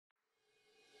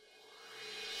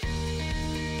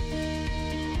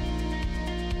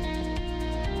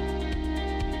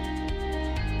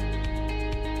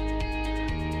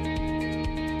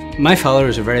My father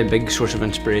is a very big source of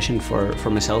inspiration for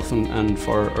myself and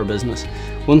for our business.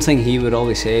 One thing he would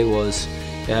always say was,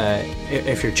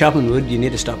 if you're chopping wood, you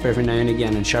need to stop every now and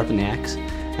again and sharpen the axe.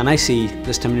 And I see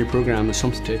this Tierney program as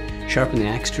something to sharpen the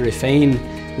axe, to refine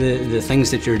the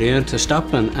things that you're doing, to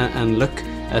stop and look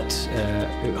at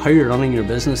how you're running your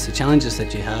business, the challenges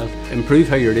that you have, improve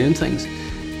how you're doing things.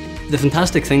 The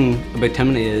fantastic thing about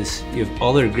Tierney is you have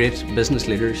other great business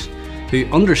leaders who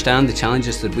understand the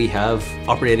challenges that we have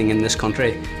operating in this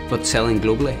country but selling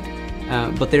globally.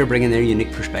 But they're bringing their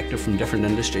unique perspective from different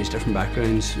industries, different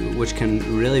backgrounds, which can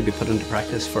really be put into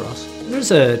practice for us.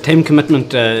 There's a time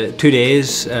commitment, 2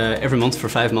 days every month for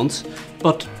 5 months,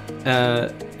 but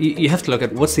you have to look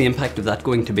at what's the impact of that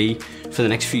going to be for the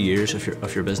next few years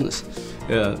of your business.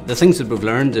 The things that we've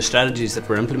learned, the strategies that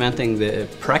we're implementing, the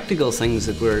practical things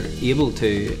that we're able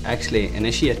to actually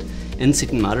initiate in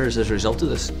Seaton Matters as a result of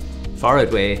this far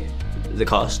outweigh the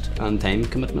cost and time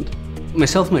commitment.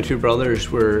 Myself and my two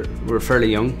brothers were fairly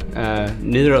young.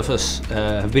 Neither of us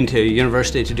have been to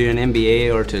university to do an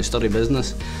MBA or to study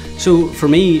business. So for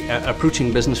me,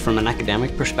 approaching business from an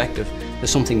academic perspective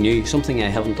is something new, something I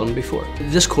haven't done before.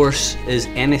 This course is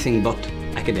anything but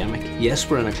academic. Yes,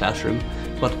 we're in a classroom,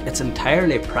 but it's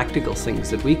entirely practical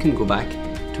things that we can go back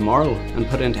tomorrow and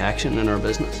put into action in our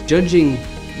business. Judging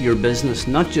your business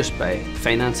not just by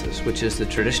finances, which is the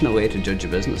traditional way to judge a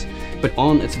business, but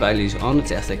on its values, on its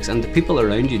ethics, and the people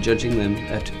around you, judging them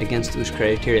against those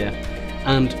criteria.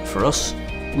 And for us,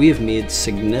 we have made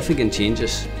significant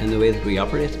changes in the way that we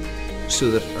operate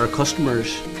so that our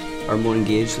customers are more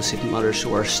engaged with Seaton Matters,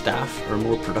 so our staff are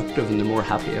more productive and they're more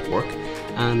happy at work.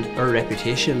 And our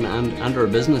reputation and our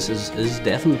business is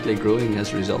definitely growing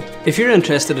as a result. If you're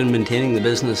interested in maintaining the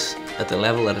business at the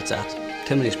level that it's at,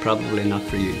 Tierney is probably not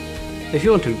for you. If you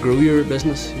want to grow your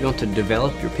business, if you want to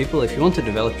develop your people, if you want to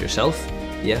develop yourself,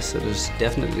 yes, it is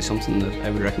definitely something that I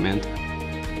would recommend.